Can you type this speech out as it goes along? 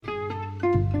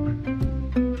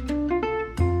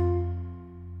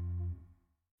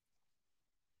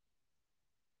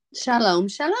Shalom,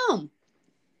 shalom.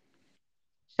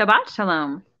 Shabbat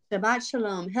Shalom. Shabbat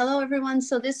shalom. Hello, everyone.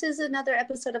 So, this is another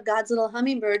episode of God's Little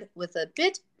Hummingbird with a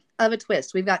bit of a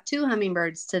twist. We've got two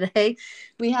hummingbirds today.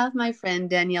 We have my friend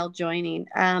Danielle joining.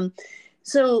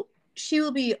 So, she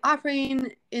will be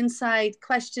offering insight,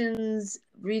 questions,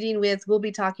 reading with, we'll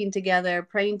be talking together,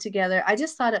 praying together. I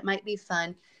just thought it might be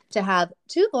fun to have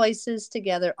two voices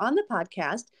together on the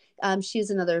podcast. She's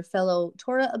another fellow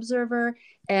Torah observer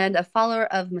and a follower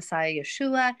of Messiah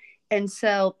Yeshua. And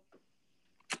so,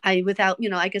 I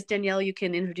guess Danielle, you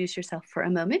can introduce yourself for a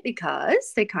moment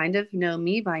because they kind of know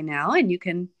me by now, and you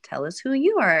can tell us who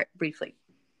you are briefly.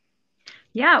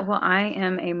 Yeah, well, I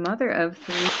am a mother of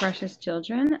three precious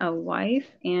children, a wife,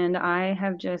 and I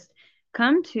have just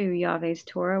come to Yahweh's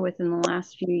Torah within the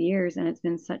last few years, and it's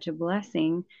been such a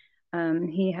blessing.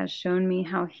 He has shown me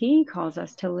how He calls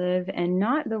us to live and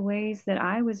not the ways that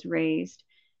I was raised,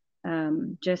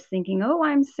 just thinking, oh,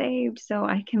 I'm saved, so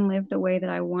I can live the way that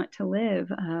I want to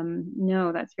live.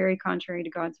 No, that's very contrary to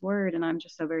God's word, and I'm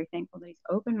just so very thankful that He's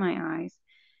opened my eyes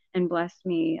and blessed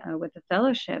me with the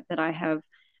fellowship that I have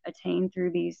attained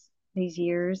through these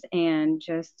years, and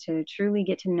just to truly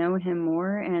get to know Him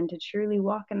more and to truly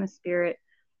walk in the Spirit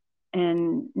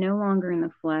and no longer in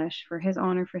the flesh, for His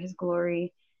honor, for His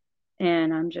glory.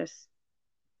 And I'm just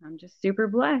super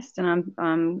blessed, and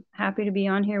I'm happy to be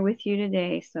on here with you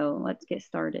today. So let's get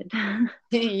started.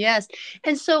 Yes.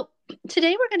 And so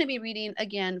today we're going to be reading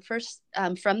again first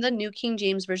from the New King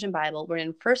James Version Bible. We're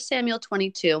in 1 Samuel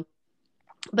 22,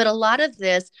 but a lot of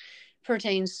this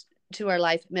pertains to our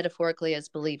life metaphorically as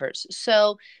believers.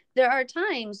 So there are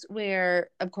times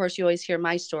where, of course, you always hear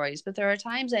my stories, but there are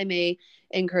times I may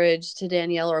encourage to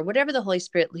Danielle or whatever the Holy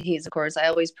Spirit leads. Of course, I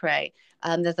always pray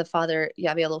that the Father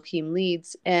Yahweh Elohim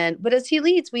leads, but as He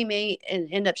leads, we may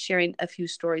end up sharing a few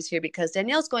stories here because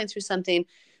Danielle's going through something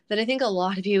that I think a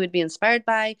lot of you would be inspired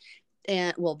by,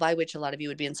 and well, by which a lot of you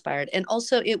would be inspired, and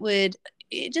also it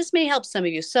just may help some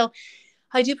of you. So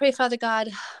I do pray, Father God,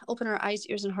 open our eyes,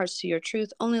 ears, and hearts to your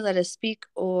truth. Only let us speak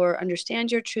or understand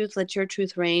your truth. Let your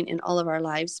truth reign in all of our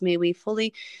lives. May we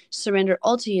fully surrender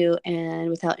all to you. And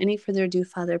without any further ado,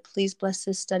 Father, please bless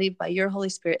this study by your Holy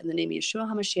Spirit in the name of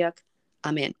Yeshua HaMashiach.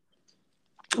 Amen.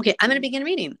 Okay, I'm going to begin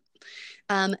reading.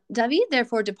 David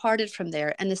therefore departed from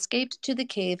there and escaped to the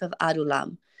cave of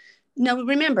Adullam. Now,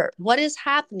 remember, what is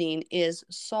happening is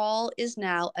Saul is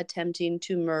now attempting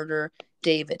to murder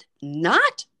David,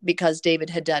 not because David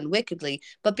had done wickedly,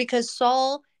 but because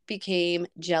Saul became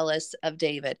jealous of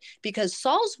David. Because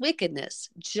Saul's wickedness,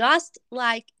 just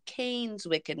like Cain's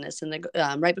wickedness in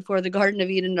the right before the Garden of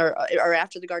Eden, or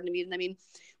after the Garden of Eden, I mean,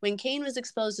 when Cain was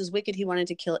exposed as wicked, he wanted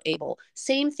to kill Abel.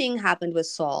 Same thing happened with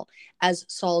Saul. As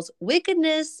Saul's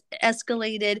wickedness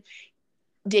escalated,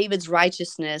 David's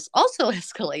righteousness also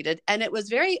escalated, and it was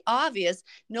very obvious,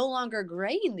 no longer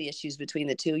graying the issues between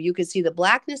the two. You could see the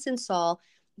blackness in Saul,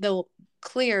 the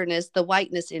clearness, the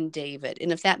whiteness in David.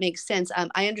 And if that makes sense,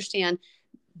 I understand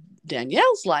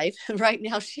Danielle's life right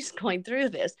now. She's going through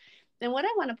this. And what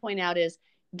I want to point out is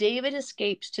David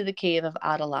escapes to the cave of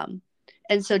Adullam.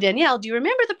 And so, Danielle, do you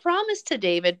remember the promise to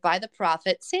David by the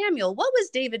prophet Samuel? What was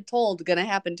David told going to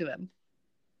happen to him?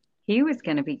 He was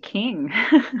going to be king.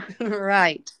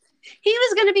 Right. He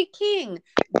was going to be king,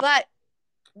 but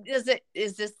is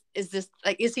this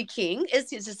like, is he king? Is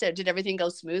this, did everything go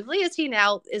smoothly?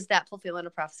 Is that fulfillment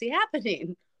of prophecy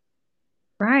happening?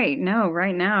 Right. No,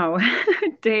 right now,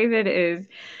 David is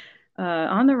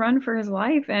on the run for his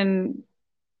life. And,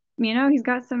 he's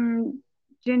got some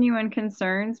genuine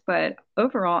concerns, but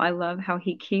overall, I love how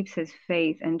he keeps his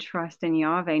faith and trust in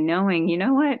Yahweh, knowing, you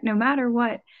know what, no matter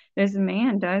what this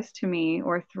man does to me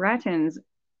or threatens,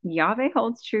 Yahweh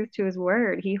holds truth to his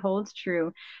word. He holds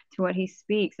true to what he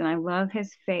speaks. And I love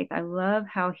his faith. I love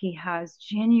how he has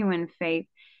genuine faith.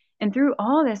 And through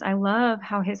all this, I love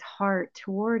how his heart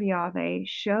toward Yahweh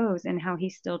shows and how he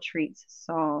still treats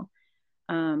Saul.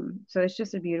 So it's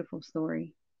just a beautiful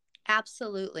story.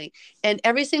 Absolutely. And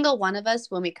every single one of us,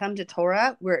 when we come to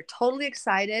Torah, we're totally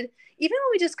excited. Even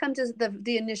when we just come to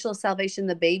the initial salvation,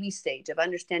 the baby stage of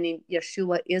understanding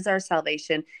Yeshua is our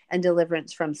salvation and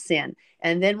deliverance from sin.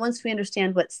 And then once we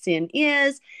understand what sin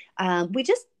is,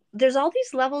 there's all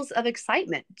these levels of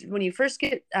excitement when you first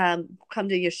come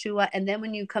to Yeshua, and then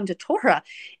when you come to Torah,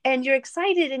 and you're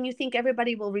excited and you think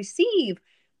everybody will receive.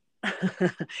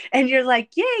 And you're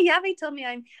like, yay, Yahweh told me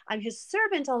I'm his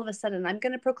servant. All of a sudden I'm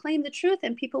going to proclaim the truth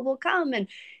and people will come. And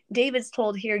David's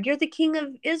told here, you're the king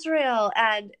of Israel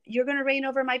and you're going to reign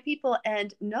over my people.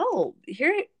 And no,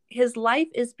 here his life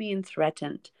is being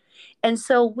threatened. And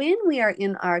so when we are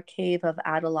in our cave of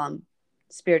Adullam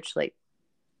spiritually,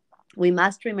 we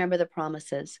must remember the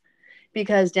promises.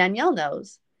 because Danielle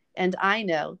knows, and I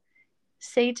know,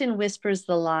 Satan whispers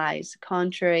the lies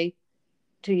contrary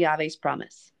to Yahweh's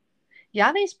promise.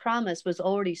 Yahweh's promise was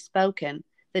already spoken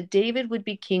that David would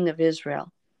be king of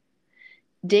Israel.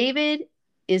 David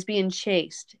is being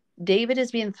chased. David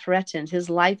is being threatened. His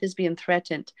life is being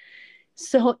threatened.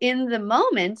 So, in the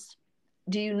moments,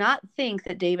 do you not think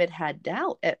that David had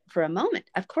doubt for a moment?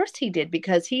 Of course he did,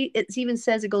 because it even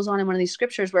says, it goes on in one of these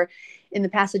scriptures where, in the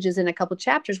passages in a couple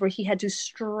chapters, where he had to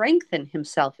strengthen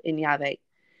himself in Yahweh.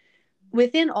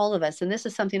 Within all of us, and this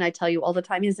is something I tell you all the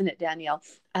time, isn't it, Danielle?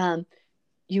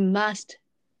 You must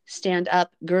stand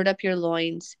up, gird up your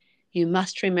loins. You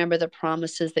must remember the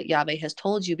promises that Yahweh has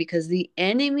told you, because the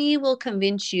enemy will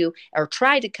convince you, or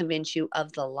try to convince you,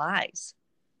 of the lies,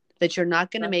 that you're not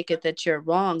going to make it, that you're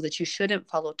wrong, that you shouldn't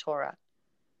follow Torah.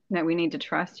 That we need to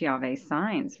trust Yahweh's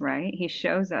signs, right? He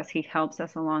shows us, he helps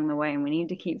us along the way, and we need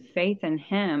to keep faith in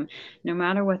him no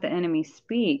matter what the enemy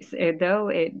speaks. Though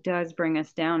it does bring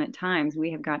us down at times,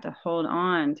 we have got to hold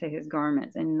on to his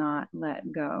garments and not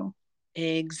let go.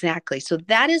 Exactly. So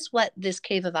that is what this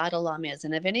Cave of Adullam is.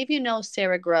 And if any of you know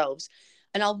Sarah Groves,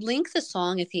 and I'll link the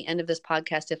song at the end of this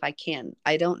podcast if I can.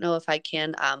 I don't know if I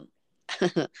can.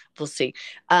 We'll see.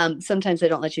 Sometimes they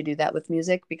don't let you do that with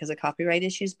music because of copyright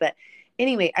issues. But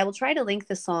anyway, I will try to link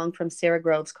the song from Sarah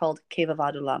Groves called Cave of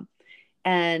Adullam.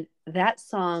 And that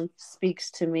song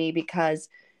speaks to me, because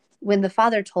when the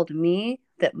Father told me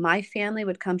that my family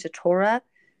would come to Torah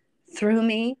through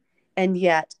me, and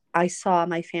yet I saw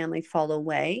my family fall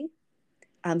away,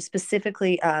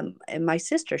 specifically my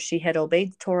sister, she had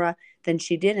obeyed Torah, then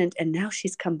she didn't, and now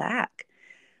she's come back.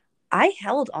 I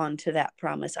held on to that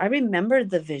promise. I remembered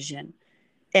the vision.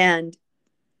 And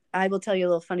I will tell you a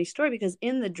little funny story, because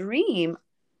in the dream,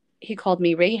 he called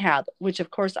me Rahab, which of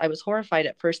course I was horrified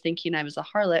at first, thinking I was a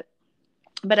harlot.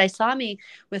 But I saw me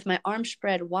with my arms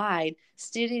spread wide,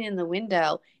 sitting in the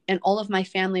window, and all of my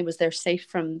family was there, safe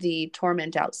from the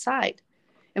torment outside.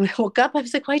 And when I woke up, I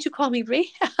was like, why'd you call me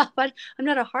Rahab? I'm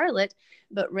not a harlot.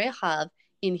 But Rahab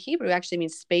in Hebrew actually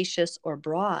means spacious or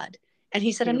broad. And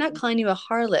he said, I'm not Beautiful. calling you a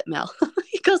harlot, Mel.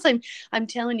 He goes, I'm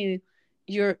telling you,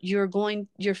 your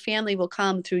family will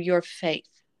come through your faith.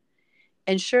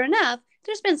 And sure enough,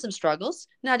 there's been some struggles.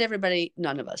 Not everybody,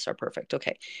 none of us are perfect.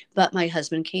 Okay. But my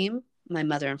husband came, my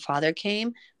mother and father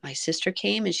came, my sister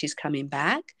came, and she's coming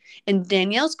back. And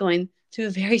Danielle's going through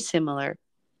a very similar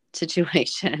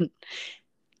situation.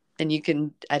 And you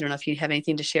can, I don't know if you have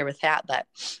anything to share with that, but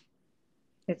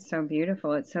It's so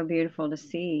beautiful. It's so beautiful to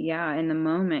see. Yeah, in the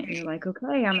moment, you're like,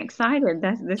 okay, I'm excited.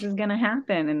 This is gonna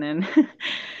happen. And then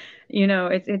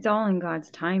it's all in God's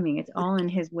timing. It's all in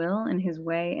his will and his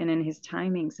way and in his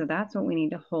timing. So that's what we need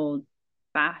to hold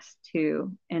fast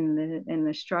to in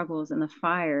the struggles and the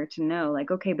fire, to know,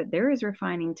 like, okay, but there is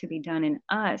refining to be done in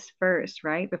us first,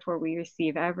 right? Before we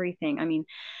receive everything. I mean,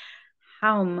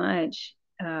 how much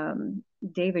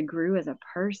David grew as a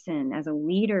person, as a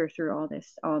leader through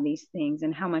all these things,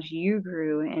 and how much you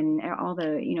grew, and all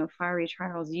the fiery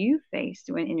trials you faced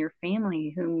in your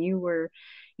family, whom you were,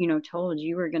 told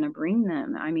you were going to bring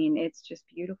them. I mean, it's just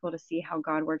beautiful to see how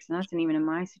God works in us, and even in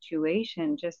my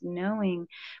situation, just knowing,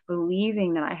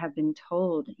 believing that I have been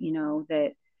told,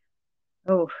 that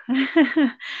oh,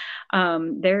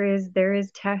 there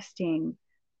is testing,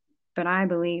 but I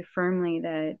believe firmly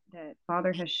that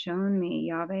Father has shown me,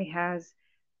 Yahweh has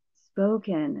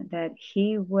spoken that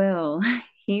He will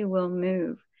He will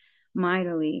move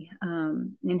mightily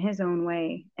in His own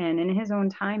way and in His own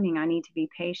timing. I need to be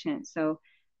patient. So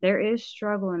there is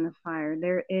struggle in the fire.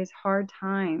 There is hard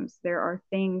times. There are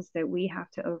things that we have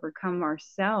to overcome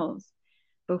ourselves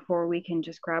before we can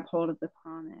just grab hold of the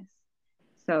promise.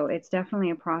 So it's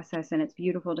definitely a process, and it's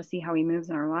beautiful to see how He moves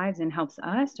in our lives and helps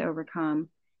us to overcome.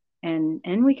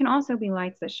 And we can also be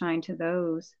lights that shine to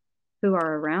those who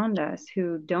are around us,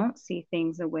 who don't see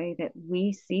things the way that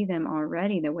we see them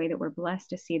already, the way that we're blessed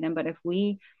to see them. But if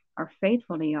we are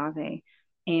faithful to Yahweh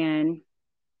and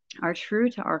are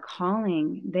true to our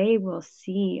calling, they will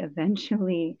see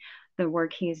eventually the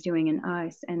work He is doing in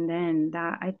us. And then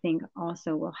that, I think,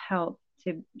 also will help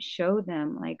to show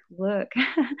them, like, look,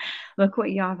 look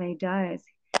what Yahweh does.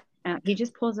 He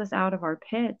just pulls us out of our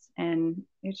pits, and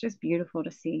it's just beautiful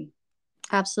to see.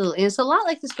 absolutely. And it's a lot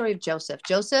like the story of Joseph.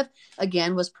 Joseph,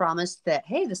 again, was promised that,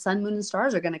 hey, the sun, moon, and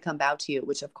stars are going to come bow to you,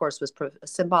 which of course was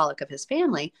symbolic of his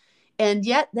family. And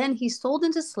yet then he's sold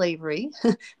into slavery.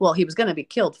 Well, he was going to be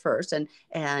killed first,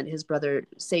 and his brother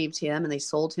saved him, and they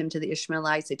sold him to the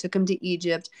Ishmaelites. They took him to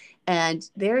Egypt, and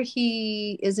there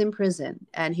he is in prison.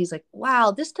 And he's like,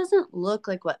 wow, this doesn't look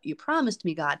like what you promised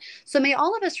me, God. So may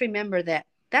all of us remember that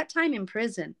time in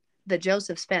prison, that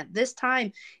Joseph spent, this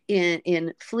time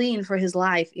in fleeing for his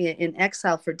life, in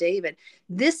exile for David,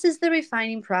 this is the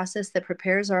refining process that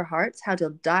prepares our hearts how to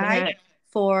die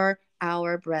for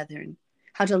our brethren,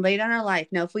 how to lay down our life.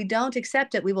 Now, if we don't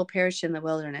accept it, we will perish in the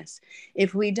wilderness.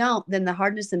 If we don't, then the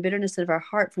hardness and bitterness of our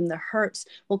heart from the hurts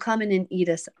will come in and eat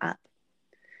us up.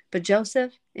 But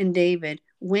Joseph and David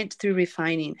went through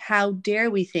refining. How dare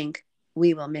we think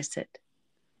we will miss it?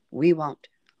 We won't.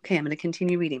 Okay, I'm going to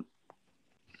continue reading.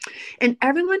 And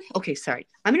everyone, okay, sorry.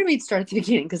 I'm going to read start at the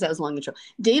beginning because that was a long intro.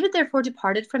 David therefore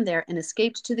departed from there and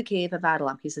escaped to the cave of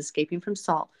Adullam. He's escaping from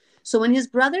Saul. So when his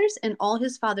brothers and all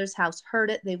his father's house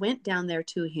heard it, they went down there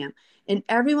to him. And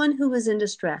everyone who was in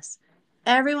distress,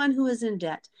 everyone who was in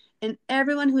debt, and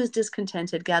everyone who is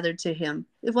discontented gathered to him.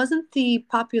 It wasn't the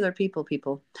popular people.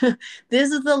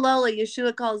 This is the lowly.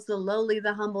 Yeshua calls the lowly,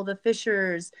 the humble, the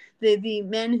fishers, the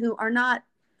men who are not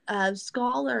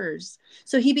scholars.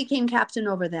 So he became captain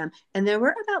over them, and there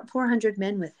were about 400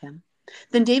 men with him.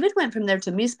 Then David went from there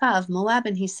to Mizpah of Moab,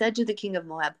 and he said to the king of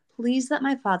Moab, please let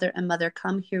my father and mother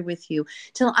come here with you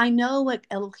till I know what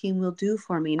Elohim will do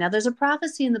for me. Now there's a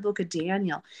prophecy in the book of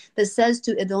Daniel that says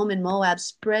to Edom and Moab,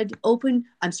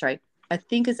 I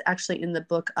think it's actually in the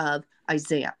book of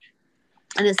Isaiah.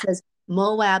 And it says,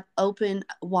 Moab, open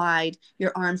wide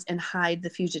your arms and hide the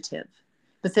fugitive.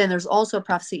 But then there's also a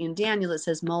prophecy in Daniel that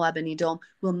says Moab and Edom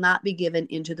will not be given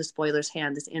into the spoiler's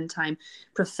hand, this end time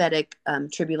prophetic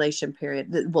tribulation period,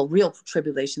 real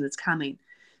tribulation that's coming.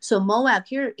 So Moab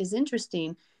here is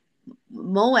interesting.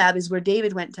 Moab is where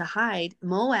David went to hide.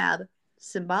 Moab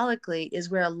symbolically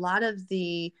is where a lot of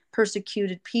the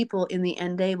persecuted people in the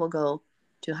end day will go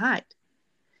to hide.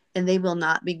 And they will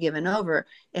not be given over.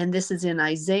 And this is in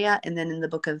Isaiah, and then in the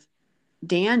book of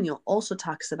Daniel also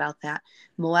talks about that.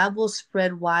 Moab will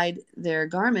spread wide their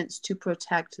garments to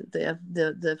protect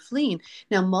the fleeing.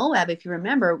 Now, Moab, if you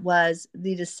remember, was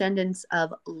the descendants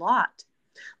of Lot.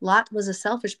 Lot was a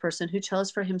selfish person who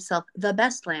chose for himself the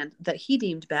best land that he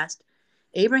deemed best.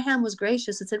 Abraham was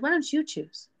gracious and said, why don't you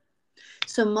choose?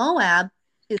 So Moab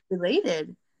is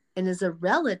related and is a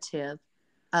relative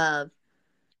of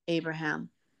Abraham.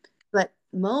 But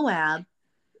Moab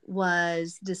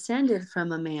was descended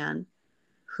from a man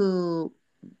who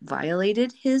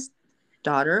violated his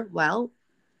daughter while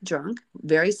drunk,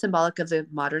 very symbolic of the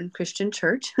modern Christian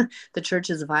church. The church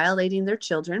is violating their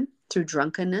children through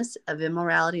drunkenness, of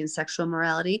immorality and sexual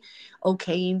morality,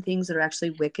 okaying things that are actually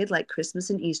wicked like Christmas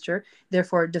and Easter,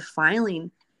 therefore defiling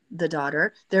the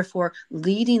daughter, therefore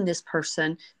leading this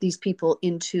person, these people,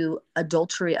 into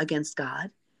adultery against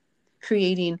God,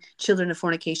 creating children of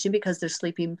fornication because they're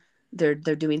sleeping. They're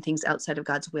doing things outside of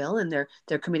God's will, and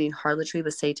they're committing harlotry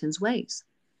with Satan's ways.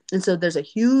 And so there's a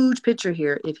huge picture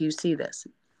here if you see this.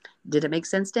 Did it make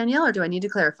sense, Danielle, or do I need to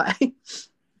clarify?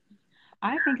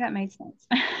 I think that made sense.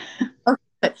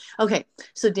 Okay.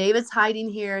 So David's hiding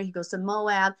here. He goes to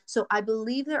Moab. So I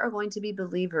believe there are going to be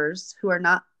believers who are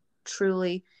not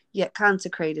truly yet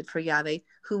consecrated for Yahweh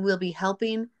who will be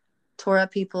helping Torah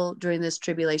people during this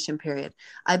tribulation period.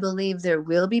 I believe there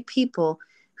will be people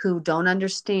who don't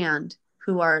understand,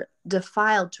 who are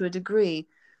defiled to a degree,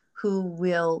 who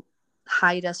will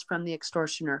hide us from the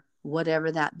extortioner,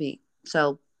 whatever that be.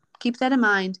 So keep that in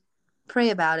mind.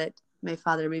 Pray about it. May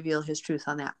Father reveal his truth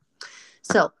on that.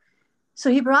 So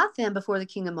he brought them before the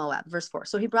king of Moab. Verse 4.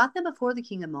 So he brought them before the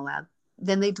king of Moab.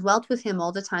 Then they dwelt with him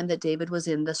all the time that David was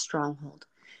in the stronghold.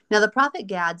 Now the prophet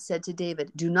Gad said to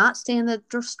David, do not stay in the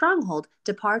stronghold.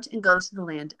 Depart and go to the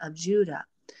land of Judah.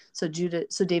 So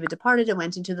David departed and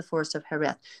went into the forest of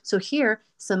Hereth. So here,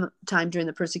 sometime during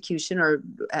the persecution, or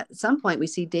at some point, we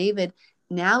see David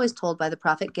now is told by the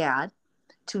prophet Gad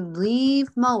to leave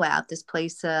Moab, this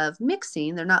place of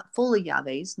mixing. They're not fully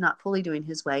Yahweh's, not fully doing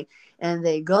his way. And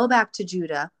they go back to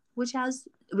Judah, which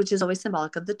is always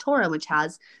symbolic of the Torah, which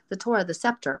has the Torah, the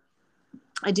scepter.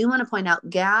 I do want to point out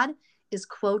Gad is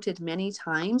quoted many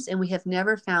times, and we have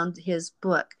never found his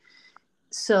book.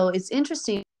 So it's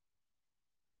interesting.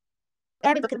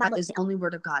 Every book of the Bible is the only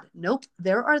word of God. Nope.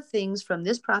 There are things from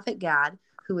this prophet Gad,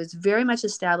 who is very much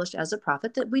established as a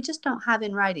prophet, that we just don't have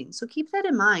in writing. So keep that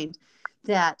in mind,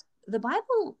 that the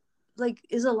Bible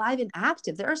is alive and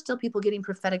active. There are still people getting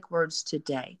prophetic words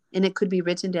today, and it could be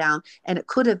written down, and it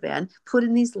could have been put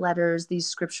in these letters, these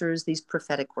scriptures, these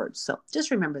prophetic words. So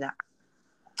just remember that.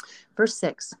 Verse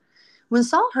 6. When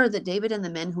Saul heard that David and the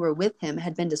men who were with him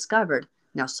had been discovered,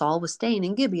 now Saul was staying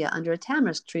in Gibeah under a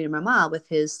tamarisk tree in Ramah with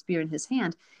his spear in his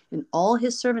hand, and all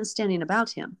his servants standing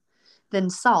about him. Then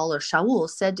Saul, or Shaul,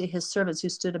 said to his servants who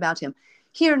stood about him,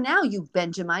 hear now, you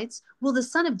Benjamites, will the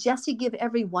son of Jesse give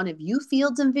every one of you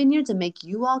fields and vineyards and make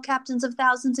you all captains of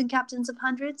thousands and captains of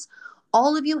hundreds?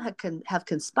 All of you have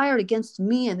conspired against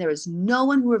me, and there is no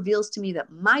one who reveals to me that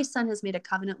my son has made a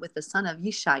covenant with the son of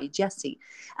Yishai, Jesse.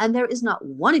 And there is not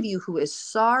one of you who is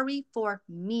sorry for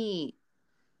me.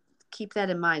 Keep that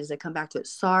in mind as I come back to it.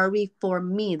 Sorry for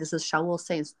me. This is Shaul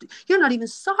saying, you're not even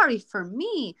sorry for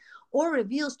me, or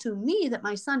reveals to me that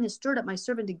my son has stirred up my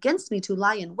servant against me to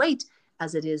lie in wait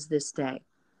as it is this day.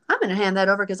 I'm going to hand that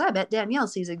over because I bet Danielle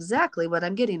sees exactly what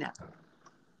I'm getting at.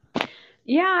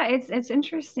 Yeah, it's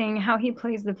interesting how he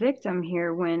plays the victim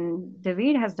here when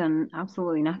David has done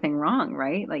absolutely nothing wrong,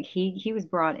 right? Like he was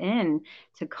brought in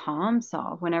to calm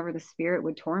Saul whenever the spirit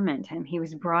would torment him. He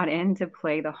was brought in to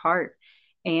play the harp.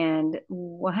 And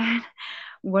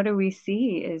what do we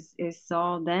see is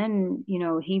Saul then,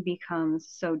 he becomes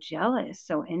so jealous,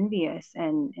 so envious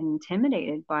and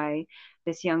intimidated by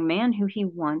this young man who he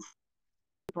once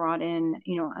brought in,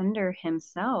 under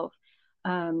himself,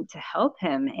 to help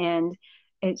him. And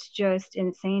it's just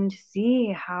insane to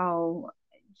see how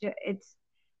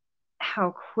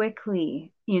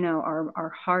quickly,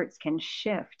 our hearts can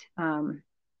shift,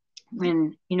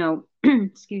 when,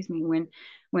 excuse me,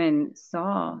 when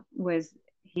Saul was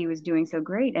doing so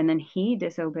great and then he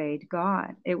disobeyed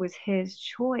God. It was his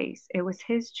choice. It was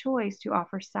his choice to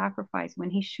offer sacrifice when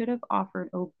he should have offered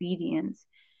obedience.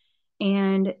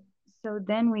 And so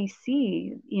then we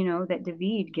see, that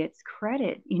David gets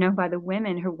credit, by the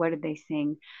women who, what did they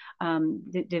sing?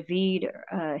 David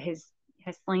has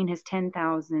slain his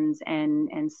 10,000s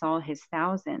and Saul his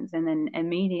thousands. And then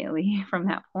immediately from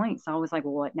that point, Saul was like,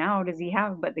 well, what now does he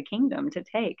have but the kingdom to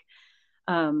take?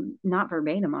 Not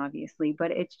verbatim, obviously, but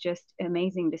it's just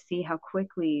amazing to see how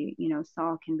quickly,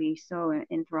 Saul can be so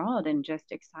enthralled and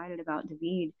just excited about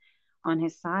David on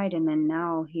his side. And then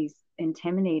now he's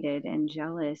intimidated and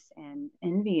jealous and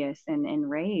envious and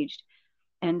enraged.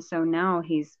 And so now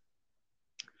he's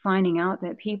finding out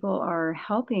that people are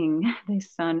helping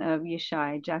this son of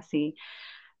Yishai, Jesse.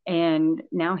 And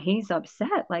now he's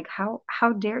upset. Like, how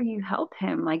dare you help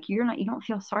him? Like, you don't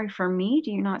feel sorry for me? Do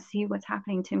you not see what's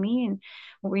happening to me? And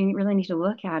what we really need to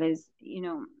look at is,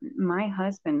 my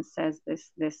husband says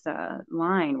this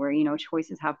line where,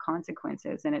 choices have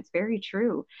consequences. And it's very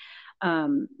true.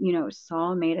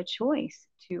 Saul made a choice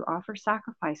to offer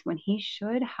sacrifice when he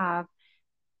should have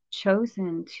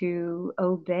chosen to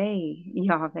obey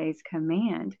Yahweh's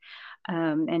command,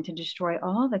 and to destroy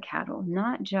all the cattle,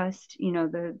 not just,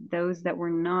 those that were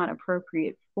not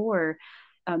appropriate for,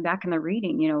 back in the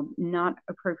reading, not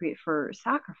appropriate for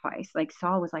sacrifice. Like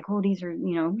Saul was like, oh, these are,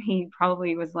 he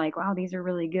probably was like, wow, these are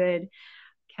really good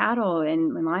cattle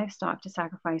and livestock to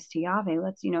sacrifice to Yahweh.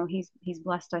 Let's, he's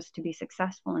blessed us to be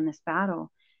successful in this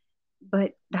battle.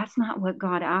 But that's not what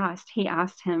God asked. He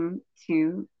asked him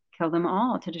to kill them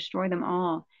all, to destroy them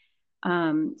all.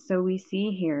 So we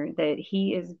see here that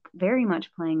he is very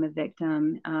much playing the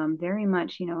victim, very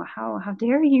much, how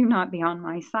dare you not be on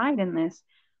my side in this?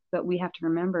 But we have to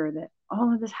remember that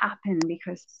all of this happened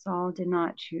because Saul did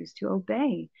not choose to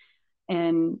obey.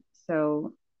 And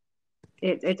so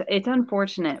it's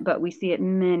unfortunate, but we see it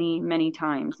many, many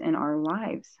times in our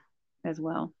lives as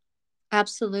well.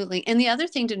 Absolutely. And the other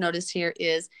thing to notice here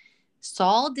is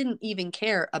Saul didn't even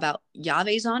care about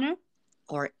Yahweh's honor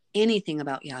or anything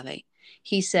about Yahweh.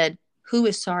 He said, who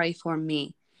is sorry for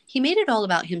me? He made it all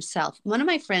about himself. One of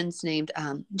my friends named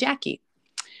Jackie,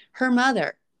 her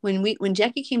mother, when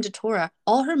Jackie came to Torah,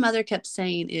 all her mother kept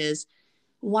saying is,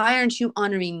 why aren't you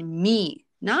honoring me?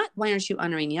 Not why aren't you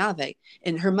honoring Yahweh?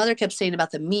 And her mother kept saying about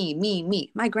the me, me,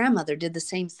 me. My grandmother did the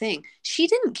same thing. She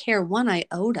didn't care one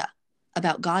iota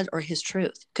about God or his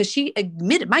truth because she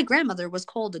admitted my grandmother was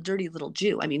called a dirty little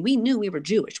Jew. I mean, we knew we were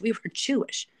Jewish. We were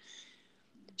Jewish.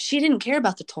 She didn't care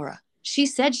about the Torah. She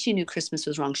said she knew Christmas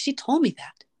was wrong. She told me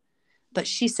that. But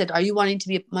she said, are you wanting to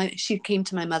be she came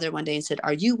to my mother one day and said,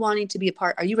 are you wanting to be a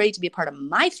part? Are you ready to be a part of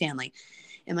my family?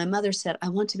 And my mother said, I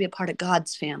want to be a part of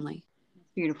God's family.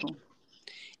 Beautiful.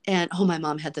 And my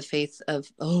mom had the faith of,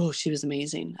 she was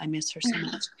amazing. I miss her so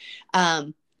much.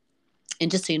 And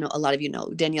just so you know, a lot of you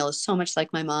know, Danielle is so much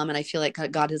like my mom. And I feel like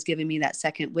God has given me that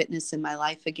second witness in my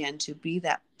life again to be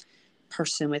that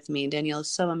person with me. Danielle is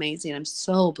so amazing. I'm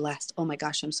so blessed. Oh my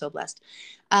gosh, I'm so blessed.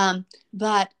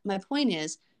 But my point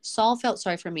is, Saul felt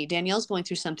sorry for me. Danielle's going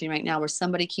through something right now where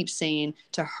somebody keeps saying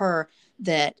to her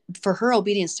that for her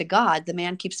obedience to God, the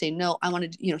man keeps saying, no, I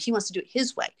want to, he wants to do it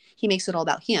his way. He makes it all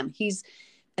about him.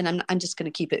 And I'm just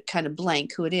going to keep it kind of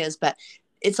blank who it is, but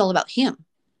it's all about him,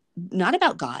 not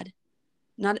about God,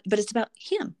 but it's about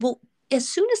him. Well, as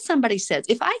soon as somebody says,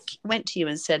 if I went to you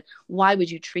and said, why would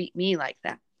you treat me like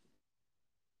that?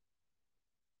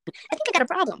 I think I got a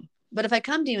problem. But if I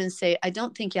come to you and say, I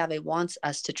don't think Yahweh wants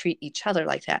us to treat each other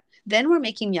like that, then we're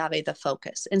making Yahweh the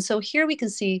focus. And so here we can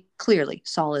see clearly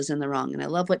Saul is in the wrong. And I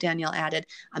love what Danielle added.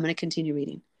 I'm going to continue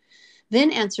reading.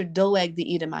 Then answered Doeg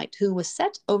the Edomite, who was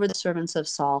set over the servants of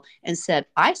Saul, and said,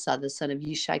 I saw the son of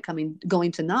Yishai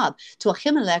going to Nob, to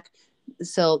Ahimelech.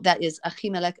 So that is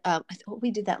Ahimelech.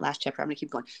 We did that last chapter. I'm going to keep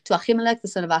going. To Ahimelech, the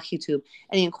son of Ahitub.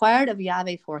 And he inquired of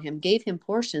Yahweh for him, gave him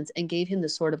portions, and gave him the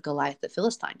sword of Goliath the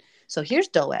Philistine. So here's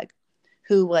Doeg,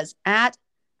 who was at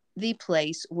the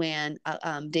place when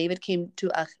David came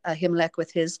to Ahimelech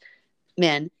with his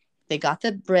men. They got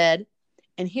the bread.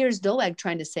 And here's Doeg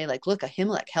trying to say, like, look,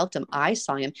 Ahimelech helped him. I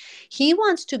saw him. He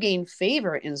wants to gain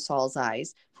favor in Saul's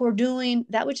eyes for doing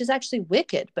that which is actually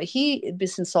wicked. But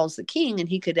since Saul's the king and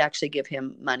he could actually give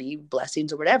him money,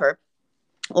 blessings or whatever,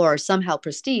 or somehow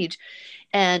prestige.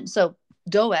 And so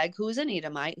Doeg, who is an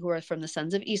Edomite, who are from the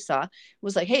sons of Esau,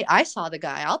 was like, hey, I saw the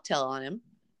guy. I'll tell on him.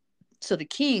 So the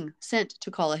king sent to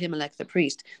call Ahimelech the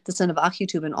priest, the son of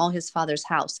Ahitub, and all his father's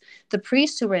house, the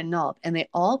priests who were in Nob, and they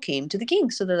all came to the king.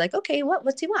 So they're like, okay,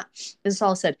 what's he want? And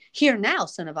Saul said, hear now,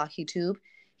 son of Ahitub.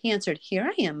 He answered, here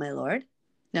I am, my lord.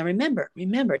 Now remember,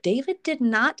 David did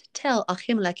not tell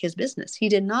Ahimelech his business. He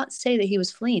did not say that he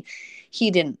was fleeing. He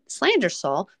didn't slander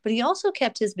Saul, but he also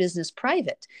kept his business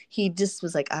private. He just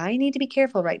was like, I need to be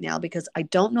careful right now because I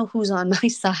don't know who's on my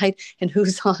side and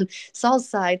who's on Saul's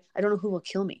side. I don't know who will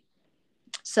kill me.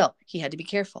 So he had to be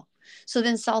careful. So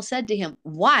then Saul said to him,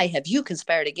 why have you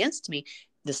conspired against me?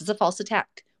 This is a false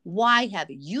attack. Why have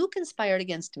you conspired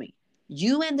against me?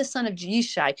 You and the son of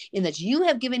Yishai, in that you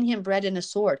have given him bread and a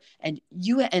sword, and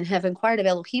have inquired of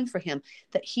Elohim for him,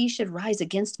 that he should rise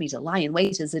against me to lie in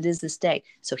wait as it is this day.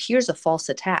 So here's a false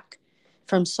attack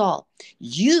from Saul.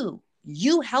 You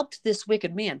helped this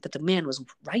wicked man, but the man was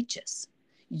righteous.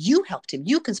 You helped him.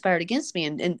 You conspired against me.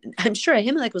 And I'm sure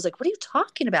Ahimelech was like, what are you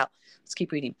talking about? Let's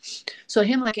keep reading. So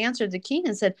Ahimelech answered the king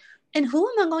and said, and who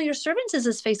among all your servants is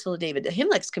as faithful to David?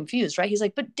 Ahimelech's confused, right? He's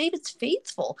like, but David's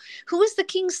faithful. Who is the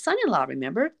king's son-in-law?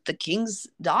 Remember, the king's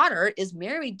daughter is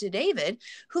married to David,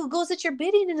 who goes at your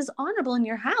bidding and is honorable in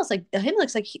your house. Like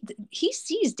Ahimelech's like, he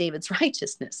sees David's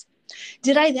righteousness.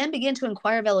 Did I then begin to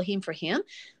inquire of Elohim for him?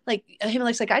 Like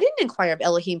Ahimelech's like, I didn't inquire of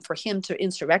Elohim for him to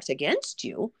insurrect against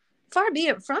you. Far be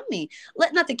it from me.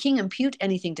 Let not the king impute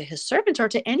anything to his servant or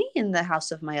to any in the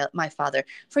house of my father.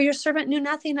 For your servant knew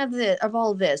nothing of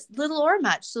all this, little or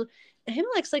much. So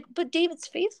Ahimelech's like, but David's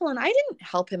faithful and I didn't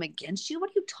help him against you. What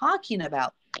are you talking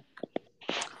about?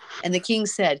 And the king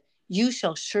said, you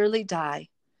shall surely die.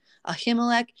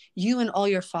 Ahimelech, you and all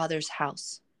your father's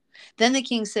house. Then the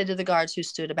king said to the guards who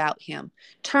stood about him,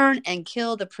 turn and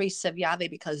kill the priests of Yahweh,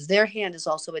 because their hand is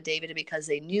also with David, and because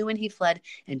they knew when he fled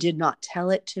and did not tell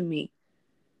it to me.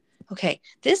 Okay,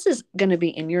 this is going to be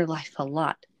in your life a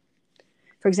lot.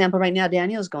 For example, right now,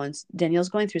 Danielle's going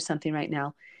through something right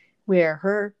now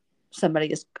where somebody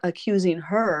is accusing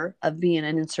her of being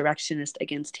an insurrectionist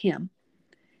against him.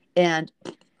 And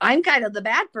I'm kind of the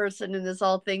bad person in this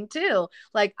whole thing too.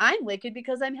 Like, I'm wicked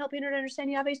because I'm helping her to understand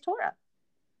Yahweh's Torah.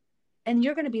 And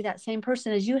you're going to be that same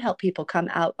person as you help people come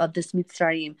out of this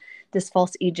Mitzrayim, this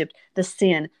false Egypt, the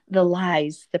sin, the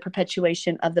lies, the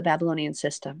perpetuation of the Babylonian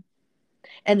system.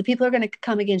 And the people are going to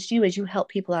come against you as you help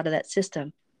people out of that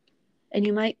system. And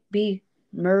you might be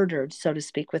murdered, so to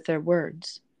speak, with their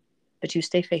words, but you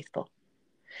stay faithful.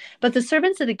 But the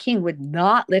servants of the king would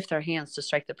not lift their hands to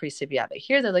strike the priests of Yahweh.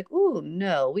 Here they're like, ooh,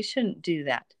 no, we shouldn't do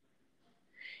that.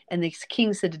 And the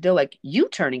king said to Doeg, you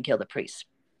turn and kill the priests.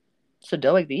 So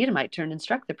Doeg the Edomite turned and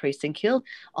struck the priests and killed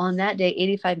on that day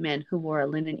 85 men who wore a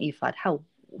linen ephod. How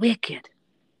wicked.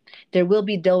 There will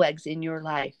be Doegs in your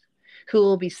life who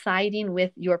will be siding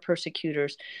with your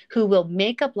persecutors, who will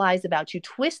make up lies about you,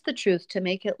 twist the truth to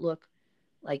make it look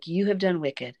like you have done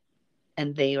wicked,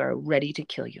 and they are ready to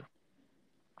kill you.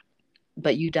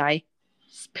 But you die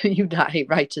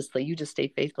righteously. You just stay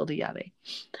faithful to Yahweh.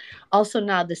 Also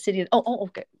now the city,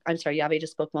 okay. I'm sorry, Yahweh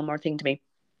just spoke one more thing to me.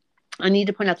 I need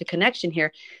to point out the connection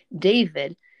here.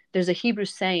 David, there's a Hebrew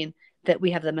saying that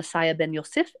we have the Messiah ben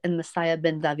Yosef and Messiah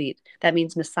ben David. That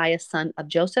means Messiah, son of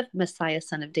Joseph, Messiah,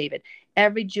 son of David.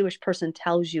 Every Jewish person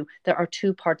tells you there are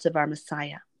two parts of our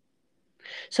Messiah.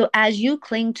 So as you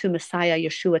cling to Messiah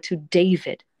Yeshua, to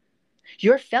David,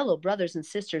 your fellow brothers and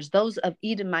sisters, those of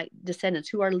Edomite descendants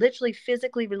who are literally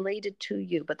physically related to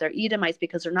you, but they're Edomites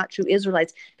because they're not true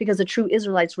Israelites, because the true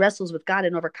Israelites wrestles with God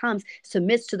and overcomes,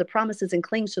 submits to the promises and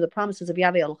clings to the promises of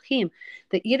Yahweh Elohim.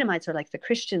 The Edomites are like the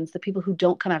Christians, the people who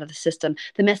don't come out of the system,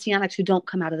 the Messianics who don't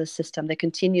come out of the system. They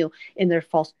continue in their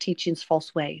false teachings,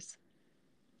 false ways.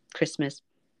 Christmas,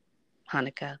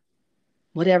 Hanukkah,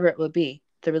 whatever it would be,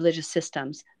 the religious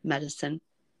systems, medicine.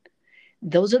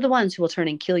 Those are the ones who will turn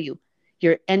and kill you.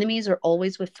 Your enemies are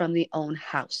always from the own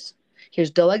house.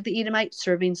 Here's Doeg the Edomite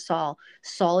serving Saul.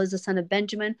 Saul is the son of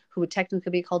Benjamin, who would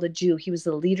technically be called a Jew. He was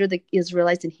the leader of the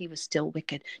Israelites, and he was still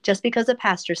wicked. Just because a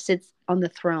pastor sits on the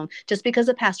throne, just because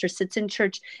a pastor sits in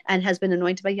church and has been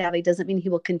anointed by Yahweh, doesn't mean he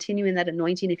will continue in that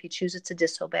anointing if he chooses to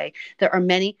disobey. There are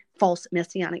many false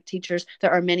messianic teachers.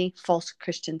 There are many false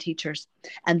Christian teachers.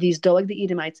 And these Doeg the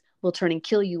Edomites will turn and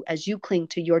kill you as you cling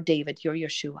to your David, your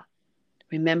Yeshua.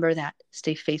 Remember that.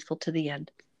 Stay faithful to the end.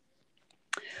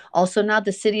 Also now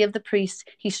the city of the priests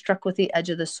he struck with the edge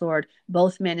of the sword,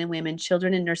 both men and women,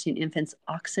 children and nursing infants,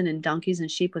 oxen and donkeys and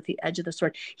sheep with the edge of the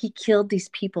sword. He killed these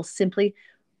people simply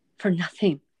for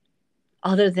nothing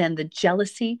other than the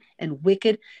jealousy and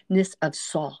wickedness of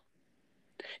Saul.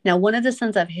 Now, one of the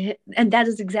sons of him, and that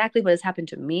is exactly what has happened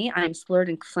to me. I am slurred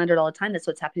and slandered all the time. That's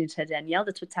what's happening to Danielle.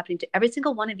 That's what's happening to every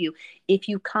single one of you. If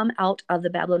you come out of the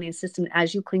Babylonian system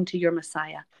as you cling to your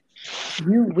Messiah,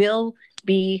 you will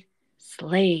be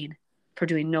slain for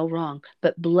doing no wrong.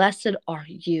 But blessed are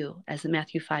you, as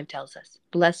Matthew 5 tells us.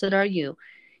 Blessed are you.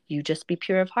 You just be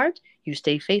pure of heart. You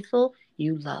stay faithful.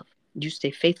 You love. You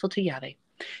stay faithful to Yahweh.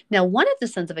 Now, one of the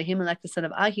sons of Ahimelech, the son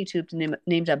of Ahitub,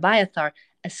 named Abiathar,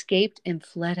 escaped and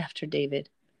fled after David.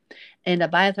 And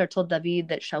Abiathar told David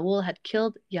that Shaul had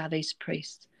killed Yahweh's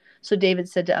priest. So David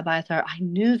said to Abiathar, I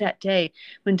knew that day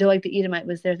when Doeg the Edomite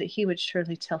was there that he would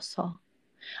surely tell Saul.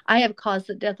 I have caused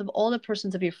the death of all the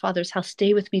persons of your father's house.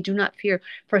 Stay with me, do not fear,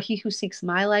 for he who seeks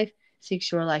my life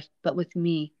seeks your life, but with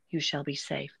me you shall be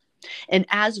safe. And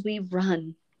as we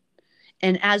run,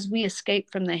 and as we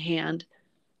escape from the hand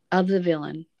of the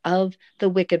villain, of the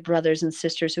wicked brothers and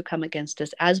sisters who come against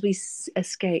us, as we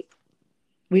escape,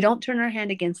 we don't turn our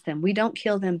hand against them. We don't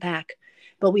kill them back,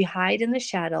 but we hide in the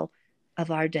shadow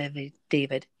of our David,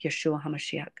 Yeshua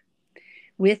HaMashiach.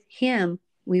 With him,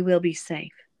 we will be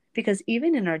safe, because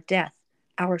even in our death,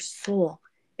 our soul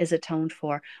is atoned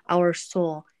for. Our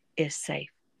soul is safe.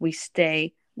 We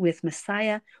stay with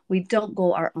Messiah. We don't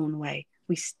go our own way.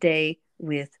 We stay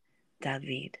with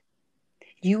David.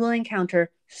 You will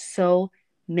encounter so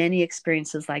many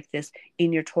experiences like this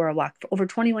in your Torah walk. For over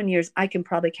 21 years, I can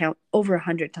probably count over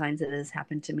 100 times it has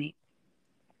happened to me.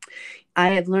 I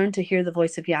have learned to hear the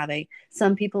voice of Yahweh.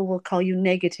 Some people will call you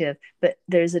negative, but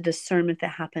there's a discernment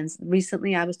that happens.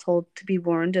 Recently, I was told to be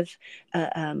warned of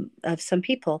some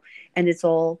people, and it's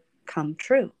all come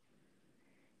true.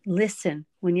 Listen,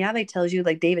 when Yahweh tells you,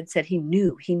 like David said, he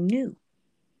knew.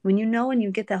 When you know and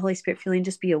you get that Holy Spirit feeling,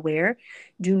 just be aware.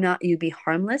 Do not you be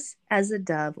harmless as a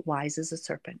dove, wise as a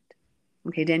serpent.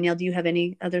 Okay, Danielle, do you have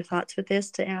any other thoughts with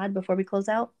this to add before we close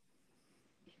out?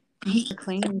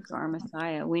 Clinging to our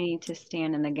Messiah, we need to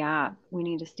stand in the gap. We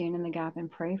need to stand in the gap and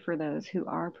pray for those who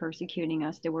are persecuting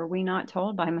us. Were we not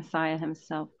told by Messiah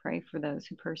himself, pray for those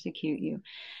who persecute you?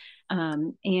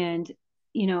 And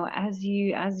you know, as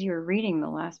you're reading the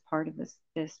last part of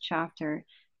this chapter,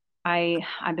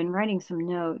 I've been writing some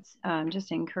notes just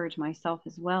to encourage myself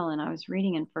as well. And I was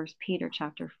reading in First Peter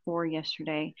chapter 4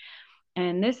 yesterday,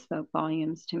 and this spoke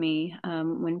volumes to me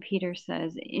when Peter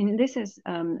says, and this is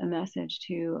a message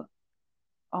to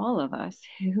all of us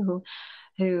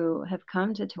who have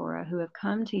come to Torah, who have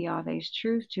come to Yahweh's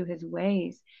truth, to his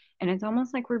ways. And it's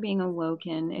almost like we're being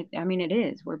awoken. It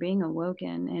is. We're being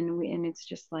awoken, and it's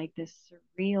just like this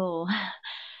surreal,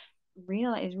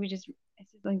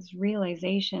 it's like this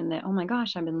realization that, oh my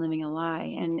gosh, I've been living a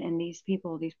lie, and these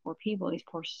people, these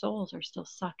poor souls are still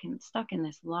stuck in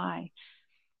this lie.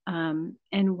 And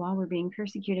while we're being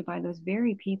persecuted by those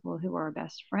very people who are our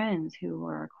best friends, who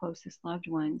are our closest loved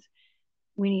ones,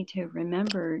 we need to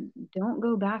remember, don't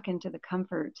go back into the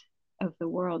comfort of the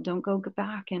world. Don't go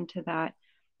back into that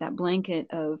blanket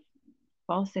of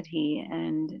falsity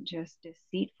and just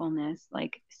deceitfulness.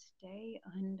 Like, stay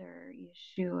under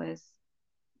Yeshua's,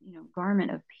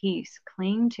 garment of peace.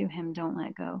 Cling to him. Don't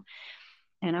let go.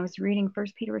 And I was reading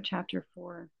First Peter chapter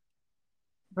 4,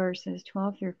 verses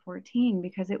 12 through 14,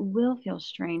 because it will feel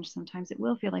strange sometimes. It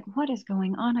will feel like, what is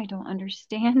going on? I don't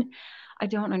understand.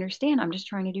 I'm just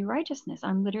trying to do righteousness.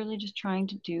 I'm literally just trying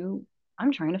to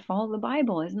follow the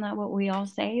Bible. Isn't that what we all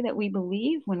say that we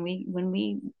believe when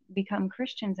we become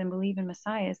Christians and believe in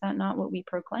Messiah? Is that not what we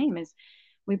proclaim? Is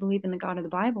we believe in the God of the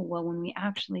Bible? Well, when we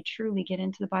actually truly get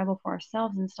into the Bible for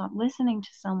ourselves and stop listening to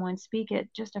someone speak it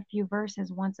just a few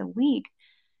verses once a week,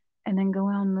 and then go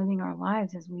out and living our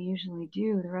lives as we usually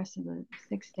do the rest of the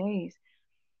 6 days,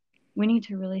 we need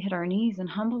to really hit our knees and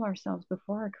humble ourselves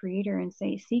before our Creator and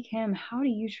say, seek him. How do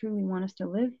you truly want us to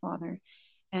live, Father?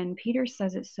 And Peter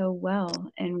says it so well.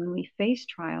 And when we face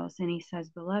trials, and he says,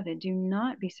 "Beloved, do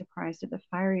not be surprised at the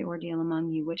fiery ordeal among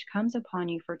you, which comes upon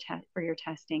you for your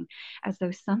testing, as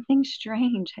though something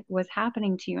strange was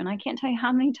happening to you." And I can't tell you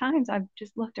how many times I've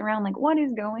just looked around like, what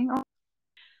is going on?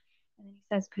 And then he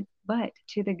says, "But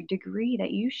to the degree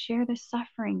that you share the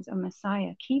sufferings of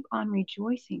Messiah, keep on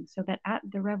rejoicing, so that at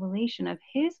the revelation of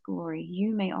his glory,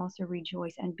 you may also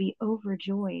rejoice and be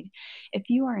overjoyed. If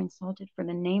you are insulted for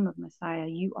the name of Messiah,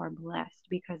 you are blessed,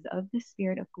 because of the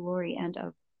Spirit of glory and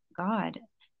of God,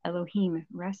 Elohim,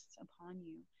 rests upon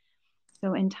you."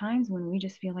 So in times when we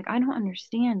just feel like, I don't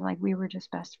understand, like we were just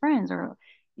best friends, or,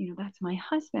 that's my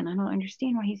husband, I don't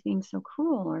understand why he's being so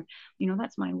cruel, or,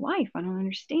 that's my wife, I don't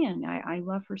understand. I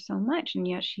love her so much, and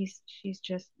yet she's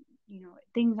just,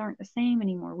 things aren't the same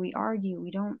anymore. We argue,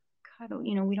 we don't cuddle,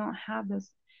 we don't have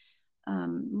those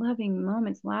loving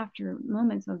moments, laughter,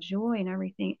 moments of joy and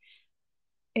everything.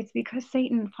 It's because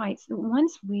Satan fights.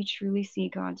 Once we truly see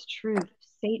God's truth,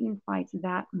 Satan fights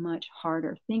that much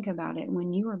harder. Think about it.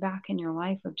 When you were back in your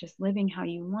life of just living how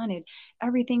you wanted,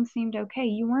 everything seemed okay.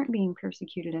 You weren't being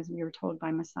persecuted, as we were told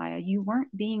by Messiah. You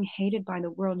weren't being hated by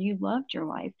the world. You loved your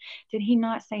life. Did he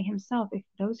not say himself, if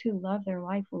those who love their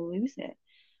life will lose it?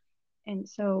 And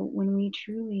so when we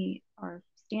truly are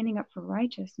standing up for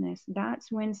righteousness,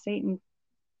 that's when Satan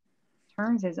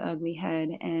turns his ugly head,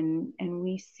 and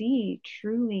we see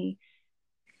truly,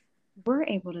 we're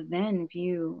able to then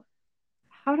view,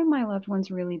 how do my loved ones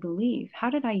really believe? How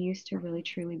did I used to really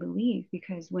truly believe?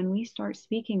 Because when we start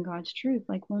speaking God's truth,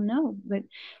 like, well, no, but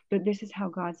this is how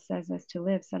God says us to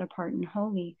live, set apart and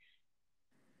holy,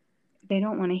 they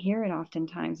don't want to hear it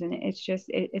oftentimes. And it's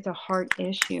a heart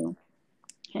issue.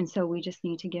 And so we just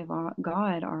need to give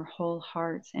God our whole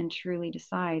hearts and truly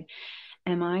decide,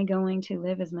 am I going to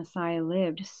live as Messiah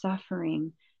lived,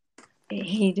 suffering?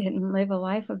 He didn't live a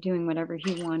life of doing whatever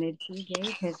he wanted. He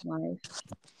gave his life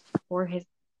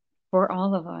for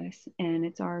all of us, and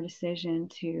it's our decision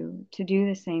to do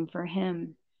the same for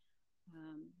him.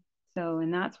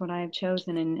 And that's what I have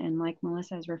chosen. And like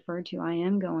Melissa has referred to, I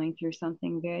am going through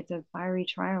something it's a fiery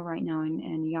trial right now,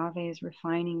 and Yahweh is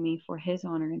refining me for his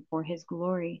honor and for his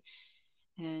glory.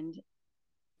 And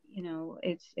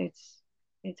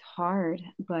it's hard,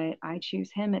 but I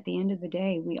choose him. At the end of the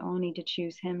day, we all need to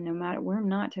choose him. No matter, we're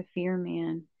not to fear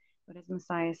man, but as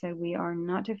Messiah said, we are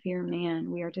not to fear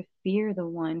man. We are to fear the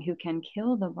one who can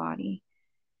kill the body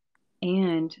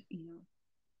and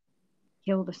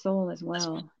kill the soul as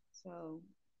well.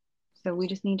 So we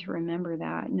just need to remember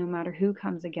that no matter who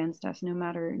comes against us, no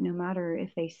matter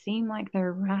if they seem like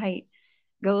they're right,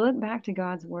 go look back to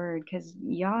God's word, because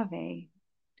Yahweh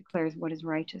declares what is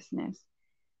righteousness.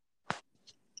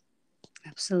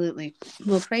 Absolutely.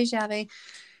 Well, praise Yahweh.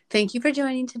 Thank you for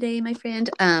joining today, my friend.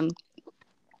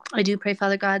 I do pray,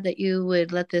 Father God, that you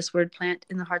would let this word plant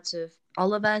in the hearts of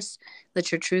all of us.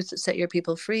 Let your truth set your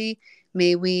people free.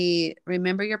 May we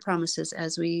remember your promises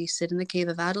as we sit in the cave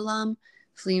of Adullam,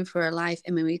 fleeing for our life,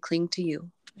 and may we cling to you.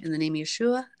 In the name of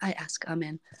Yeshua, I ask.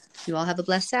 Amen. You all have a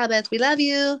blessed Sabbath. We love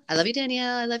you. I love you,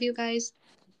 Danielle. I love you guys.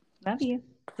 Love you.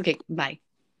 Okay, bye.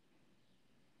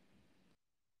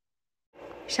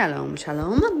 Shalom,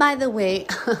 shalom. By the way,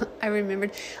 I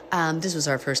remembered this was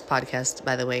our first podcast,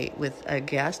 by the way, with a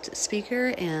guest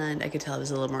speaker, and I could tell I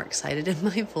was a little more excited in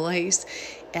my voice.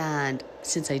 And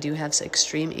since I do have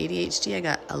extreme ADHD, I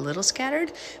got a little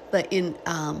scattered. But in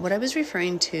what I was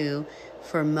referring to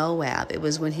for Moab, it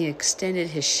was when he extended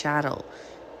his shadow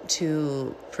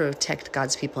to protect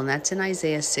God's people, and that's in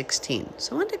Isaiah 16.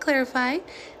 So I wanted to clarify.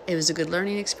 It was a good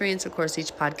learning experience. Of course,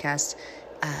 each podcast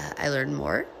I learn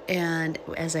more, and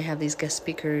as I have these guest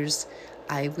speakers,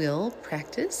 I will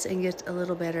practice and get a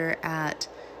little better at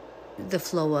the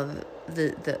flow of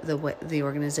the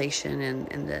organization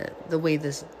and the way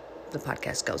the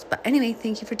podcast goes. But anyway,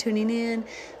 thank you for tuning in.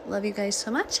 Love you guys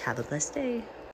so much. Have a blessed day.